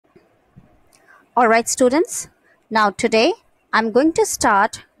Alright students, now today I'm going to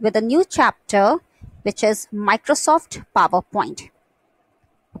start with a new chapter which is Microsoft PowerPoint.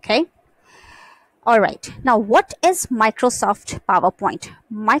 Okay. Alright, now what is Microsoft PowerPoint?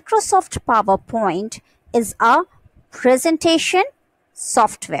 Microsoft PowerPoint is a presentation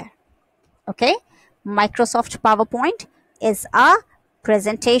software. Okay, Microsoft PowerPoint is a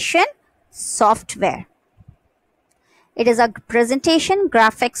presentation software. It is a presentation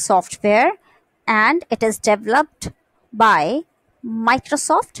graphics software and it is developed by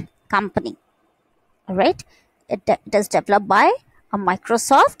Microsoft company. Alright, it is developed by a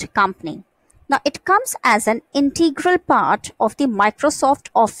Microsoft company. Now it comes as an integral part of the Microsoft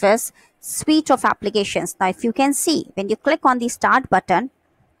Office suite of applications. Now if you can see, when you click on the start button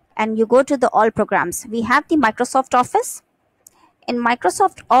and you go to the all programs, we have the Microsoft Office. In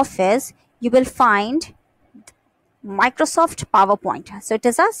Microsoft Office, you will find Microsoft PowerPoint. So it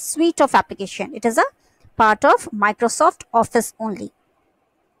is a suite of application. It is a part of Microsoft Office only.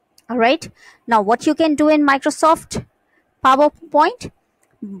 Alright. Now what you can do in Microsoft PowerPoint?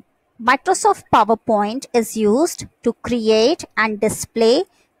 Microsoft PowerPoint is used to create and display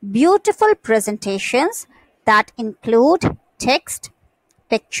beautiful presentations that include text,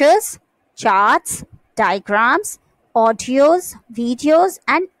 pictures, charts, diagrams, audios, videos,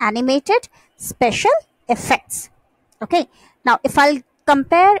 and animated special effects. Okay, now if I'll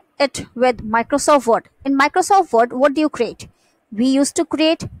compare it with Microsoft Word. In Microsoft Word, what do you create? We used to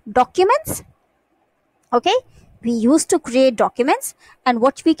create documents. Okay, we used to create documents, and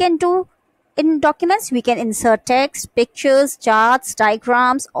what we can do in documents, we can insert text, pictures, charts,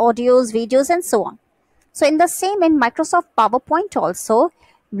 diagrams, audios, videos, and so on. So in the same, in Microsoft PowerPoint also,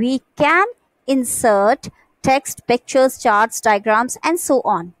 we can insert text, pictures, charts, diagrams, and so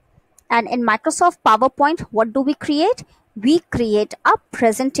on. And in Microsoft PowerPoint, what do we create? We create a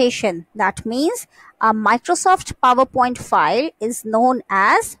presentation. That means a Microsoft PowerPoint file is known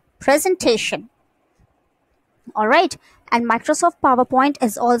as presentation. Alright, and Microsoft PowerPoint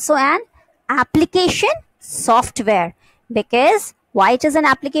is also an application software. Because why it is an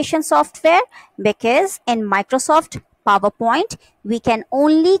application software? Because in Microsoft PowerPoint, we can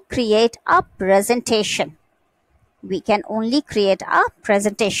only create a presentation. We can only create a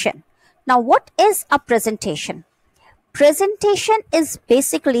presentation. Now, what is a presentation? Presentation is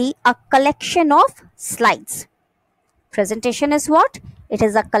basically a collection of slides. Presentation is what? It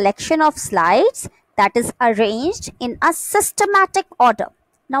is a collection of slides that is arranged in a systematic order.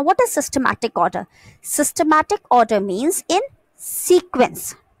 Now, what is systematic order? Systematic order means in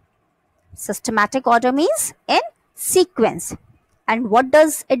sequence. Systematic order means in sequence. And what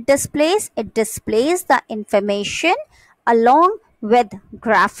does it displays? It displays the information along with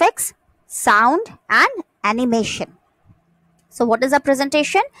graphics, sound, and animation. So what is a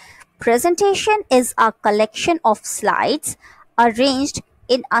presentation? Presentation is a collection of slides arranged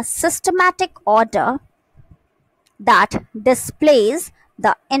in a systematic order that displays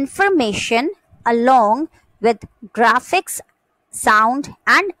the information along with graphics, sound,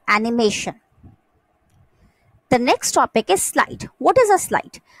 and animation. The next topic is slide. What is a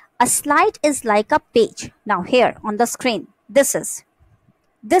slide? A slide is like a page. Now here on the screen, this is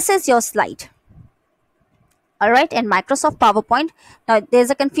your slide. Alright, in Microsoft PowerPoint, now there's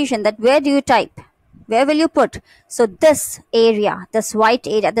a confusion that where do you type? Where will you put? So this area, this white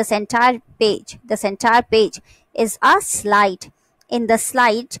area, this entire page is a slide. In the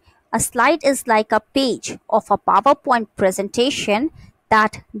slide, a slide is like a page of a PowerPoint presentation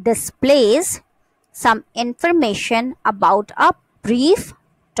that displays some information about a brief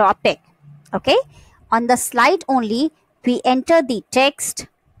topic. Okay, on the slide only, we enter the text,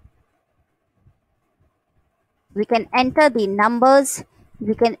 we can enter the numbers,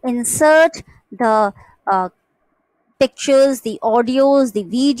 we can insert the pictures, the audios, the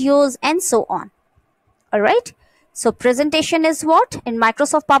videos, and so on. Alright, so presentation is what? In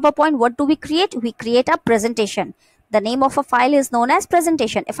Microsoft PowerPoint, what do we create? We create a presentation. The name of a file is known as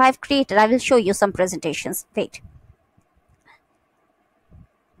presentation. If I've created, I will show you some presentations. Wait.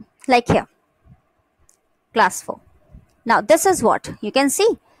 Like here. Class 4. Now this is what? You can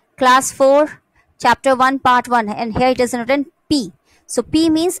see. Class 4, Chapter 1, Part 1. And here it is written P. So P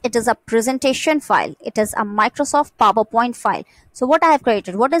means it is a presentation file. It is a Microsoft PowerPoint file. So what I have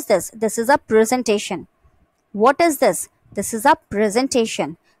created? What is this? This is a presentation. What is this? This is a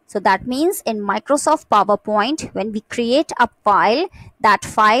presentation. So that means in Microsoft PowerPoint, when we create a file, that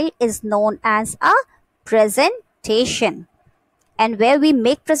file is known as a presentation. And where we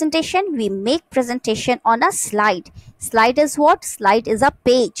make presentation? We make presentation on a slide. Slide is what? Slide is a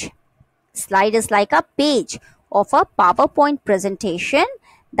page. Slide is like a page of a PowerPoint presentation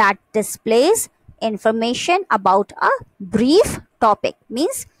that displays information about a brief topic.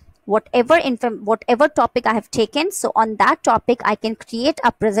 Means whatever topic I have taken, so on that topic I can create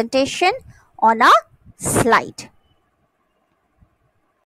a presentation on a slide.